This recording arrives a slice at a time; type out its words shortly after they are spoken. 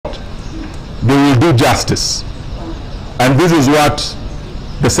they will do justice. And this is what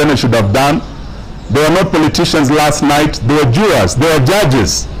the Senate should have done. They were not politicians last night. They were jurors. They were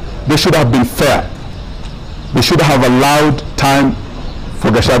judges. They should have been fair. They should have allowed time for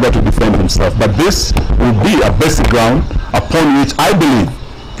GACHAGUA to defend himself. But this will be a basic ground upon which I believe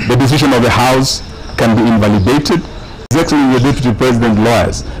the decision of the House can be invalidated. His Excellency the Deputy President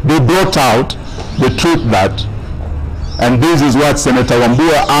lawyers, they brought out the truth that, and this is what Senator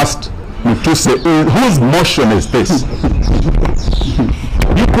Wambua asked me to say, whose motion is this?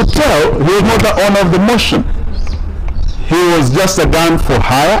 You could tell he was not the owner of the motion. He was just a gun for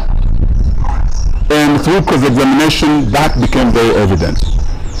hire, and through cross-examination that became very evident.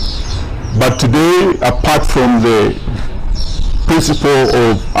 But today, apart from the principle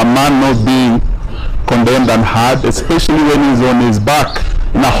of a man not being condemned and hard, especially when he's on his back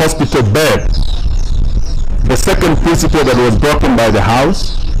in a hospital bed, the second principle that was broken by the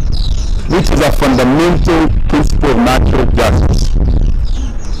House, which is a fundamental principle of natural justice,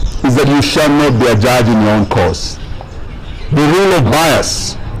 is that you shall not be a judge in your own cause. The rule of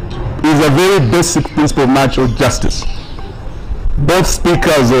bias is a very basic principle of natural justice. Both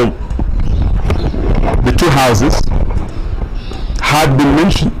speakers of the two houses had been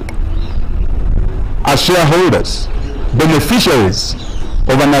mentioned as shareholders, beneficiaries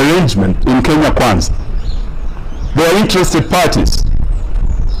of an arrangement in Kenya Kwanza. They are interested parties.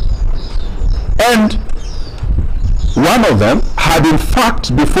 And one of them had, in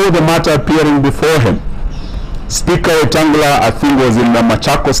fact, before the matter appearing before him, Speaker Wetangula, I think, was in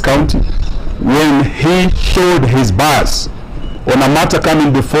Machakos County, when he showed his bias on a matter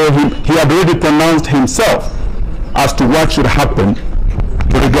coming before him, he had already pronounced himself as to what should happen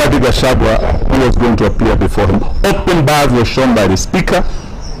to Rigathi Gachagua who was going to appear before him. Open bias was shown by the Speaker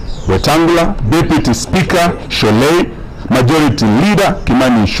Wetangula, Deputy Speaker Sholei, Majority Leader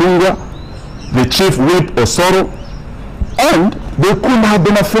Kimani Ichung'wah, the Chief Whip Osoro, and there couldn't have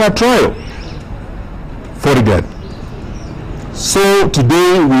been a fair trial for Rigathi. So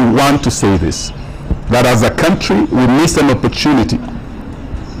today we want to say this, that as a country we missed an opportunity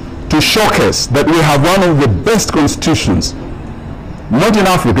to showcase that we have one of the best constitutions, not in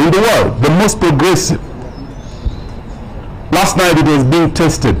Africa, in the world, the most progressive. Last night it was being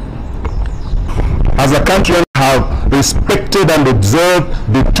tested. As a country we have respected and observed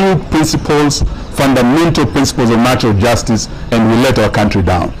the two principles, fundamental principles of natural justice, and we let our country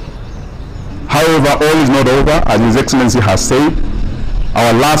down. However, all is not over. As His Excellency has said,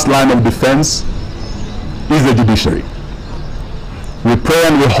 our last line of defense is the judiciary. We pray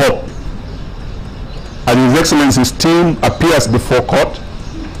and we hope, as His Excellency's team appears before court,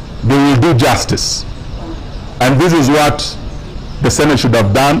 they will do justice. And this is what the Senate should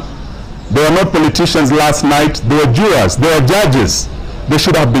have done. They were not politicians last night. They were jurors. They were judges. They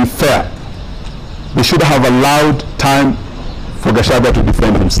should have been fair. They should have allowed time for GACHAGUA to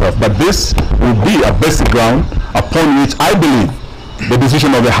defend himself. But this will be a basic ground upon which I believe the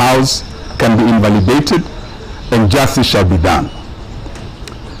decision of the House can be invalidated and justice shall be done.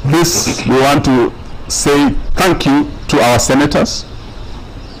 This, we want to say thank you to our senators.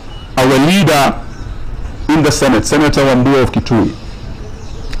 Our leader in the Senate, Senator Wambua of Kitui,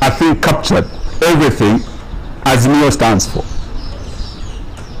 I think captured everything Azimio stands for.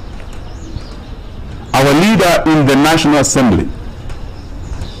 Our leader in the National Assembly,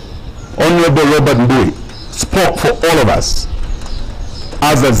 Honorable Robert Mbui, spoke for all of us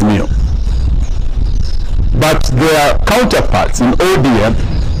as Azimio. But their counterparts in ODM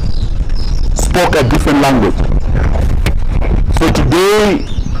spoke a different language. So today,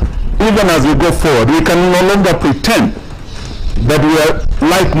 even as we go forward, we can no longer pretend that we are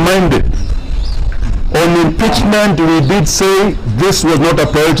like-minded. On impeachment, we did say this was not a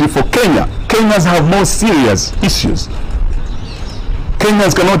priority for Kenya. Kenyans have more serious issues.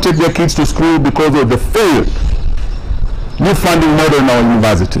 Kenyans cannot take their kids to school because of the failed new funding model in our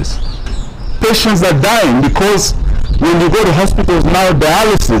universities. Patients are dying because when you go to hospitals now,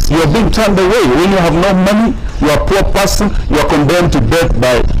 dialysis, you are being turned away. When you have no money, you are a poor person, you are condemned to death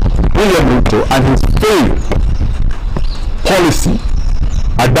by William Ruto and his failed policy,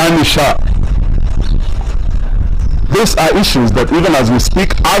 Adani Shah. These are issues that even as we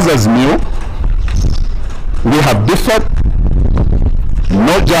speak, as Azimio, we have differed,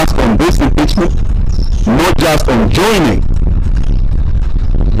 not just on this impeachment, not just on joining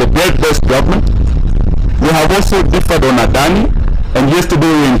the bread-based government. We have also differed on Adani, and yesterday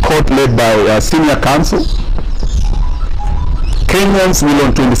we were in court led by senior counsel. Kenyans will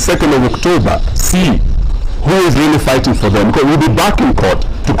on 22nd of October see who is really fighting for them, because we'll be back in court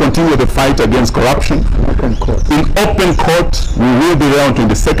to to continue the fight against corruption. In open court, we will be there on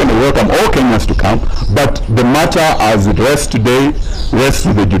 22nd. We welcome all Kenyans to come. But the matter as it rests today rests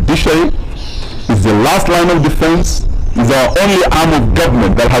with the judiciary. It's the last line of defense. It's our only arm of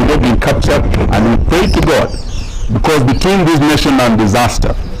government that has not been captured. And we pray to God, because between this nation and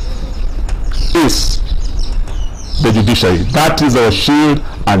disaster is the judiciary. That is our shield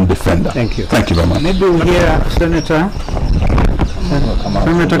and defender. Thank you. Thank you very much. Maybe we'll hear Senator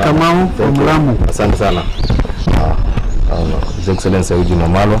Kamau from Lamu. Asante sana. His Excellency Eugene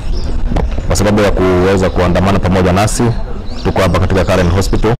Wamalwa, kwa sababu ya kuweza kuandamana pamoja nasi. Tuko hapa katika Karen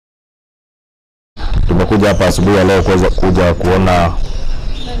Hospital. Tumekuja hapa asubuhi ya leo kuja kuona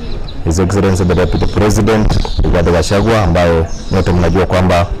His Excellency the Deputy President GACHAGUA, ambaye wote mnajua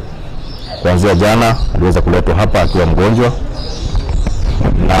kwamba kuanzia jana aliweza kuletwa hapa akiwa mgonjwa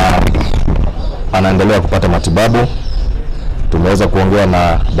na anaendelea kupata matibabu. Tumeweza kuongea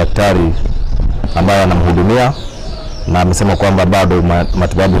na daktari ambaye anamhudumia na amesema kwamba bado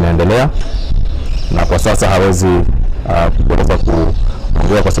matibabu yanaendelea na kwa sasa hawezi kuweza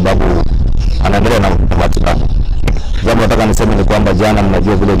kuongea kwa sababu anaendelea na matibabu. Jambo nataka niseme ni kwamba jana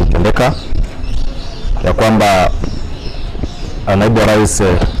mnajua vile ilitendeka ya kwamba naibu wa rais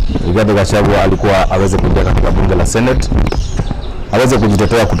GACHAGUA alikuwa aweze kuingia katika bunge la Senate aweze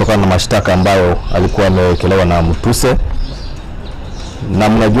kujitetea kutokana na mashtaka ambayo alikuwa amewekelewa na Mtuse, na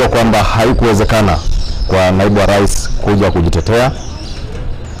mnajua kwamba haikuwezekana kwa naibu wa rais kuja kujitetea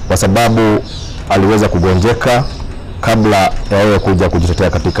kwa sababu aliweza kugonjeka kabla ya yeye kuja kujitetea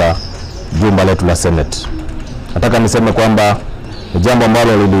katika jumba letu la Senate. Nataka niseme kwamba ni jambo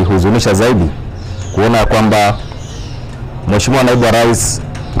ambalo lilihuzunisha zaidi kuona kwamba Mheshimiwa naibu wa rais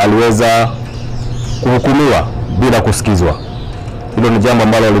aliweza kuhukumiwa bila kusikizwa. Hilo ni jambo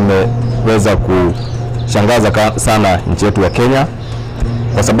ambalo limeweza kushangaza sana nchi yetu ya Kenya,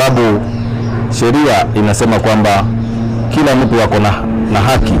 kwa sababu sheria inasema kwamba kila mtu yako na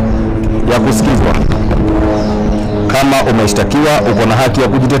haki ya kusikizwa. Kama umeshtakiwa uko na haki ya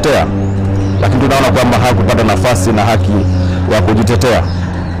kujitetea, lakini tunaona kwamba hakupata nafasi na haki ya kujitetea.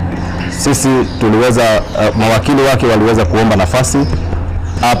 Sisi tuliweza mawakili wake waliweza kuomba nafasi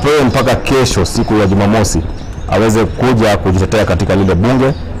apewe mpaka kesho siku ya Jumamosi aweze kuja kujitetea katika lile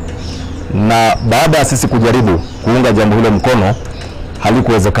bunge, na baada ya sisi kujaribu kuunga jambo hilo mkono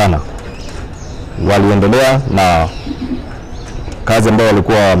halikuwezekana. Waliendelea na kazi ambayo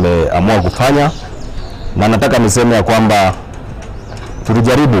walikuwa wameamua kufanya, na nataka niseme ya kwamba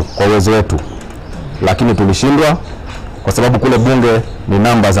tulijaribu kwa uwezo wetu lakini tulishindwa kwa sababu kule bunge ni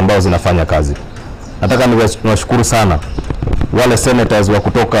numbers ambazo zinafanya kazi. Nataka niwashukuru sana wale senators wa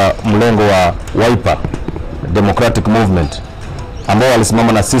kutoka mlengo wa Wiper Democratic Movement ambao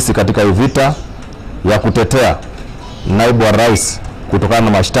walisimama na sisi katika hii vita ya kutetea naibu wa rais kutokana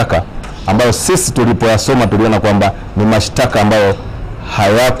na mashtaka ambayo sisi tulipoyasoma tuliona kwamba ni mashtaka ambayo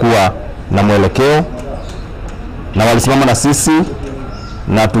hayakuwa na mwelekeo, na walisimama na sisi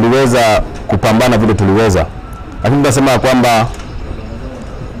na tuliweza kupambana vile tuliweza. Lakini tunasema kwamba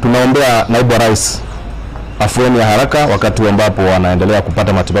tunaombea naibu wa rais afueni ya haraka wakati ambapo wanaendelea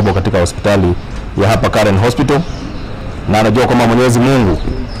kupata matibabu katika hospitali ya hapa Karen Hospital, na anajua kwamba Mwenyezi Mungu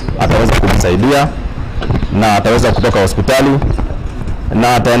ataweza kumsaidia na ataweza kutoka hospitali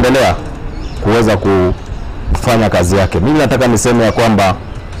na ataendelea kuweza kufanya kazi yake. Mimi nataka niseme ya kwamba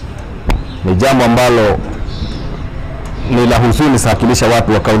ni jambo ambalo ni la huzuni sakilisha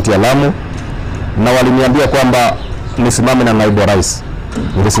watu wa kaunti ya Lamu, na waliniambia kwamba nisimame na naibu wa rais.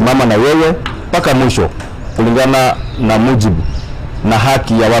 Nilisimama na yeye mpaka mwisho kulingana na mujibu na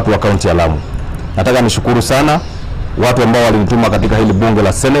haki ya watu wa kaunti ya Lamu. Nataka nishukuru sana watu ambao walinituma katika hili bunge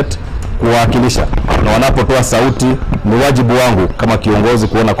la Senate kuwakilisha, na wanapotoa sauti ni wajibu wangu kama kiongozi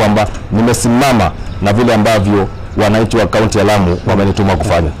kuona kwamba nimesimama na vile ambavyo wananchi wa kaunti ya Lamu wamenituma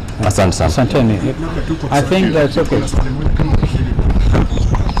kufanya. Asante sana. Asanteni. I think that's okay.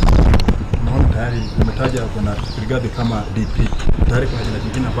 Tayari umetaja kuna brigade kama DP. Tayari kuna jina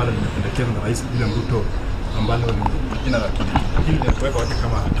jingine ambalo limependekezwa na Rais William Ruto ambalo ni jina la kidini. Hili kuweka watu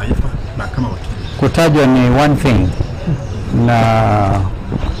kama taifa na kama wakili. Kutajwa ni one thing na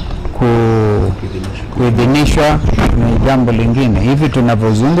kuidhinishwa ni jambo lingine. Hivi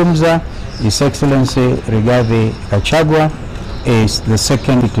tunavyozungumza, His Excellency Rigathi Gachagua is the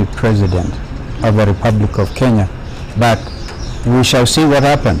second president of the Republic of Kenya, but we shall see what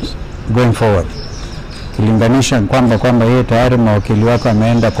happens going forward. Kilinganisha kwamba yeye tayari mawakili wako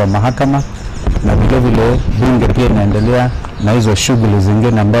ameenda kwa mahakama, na vile vile bunge pia inaendelea na hizo shughuli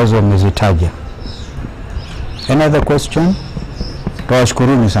zingine ambazo wamezitaja. Another question?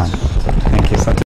 Tawashukuruni sana. Thank you.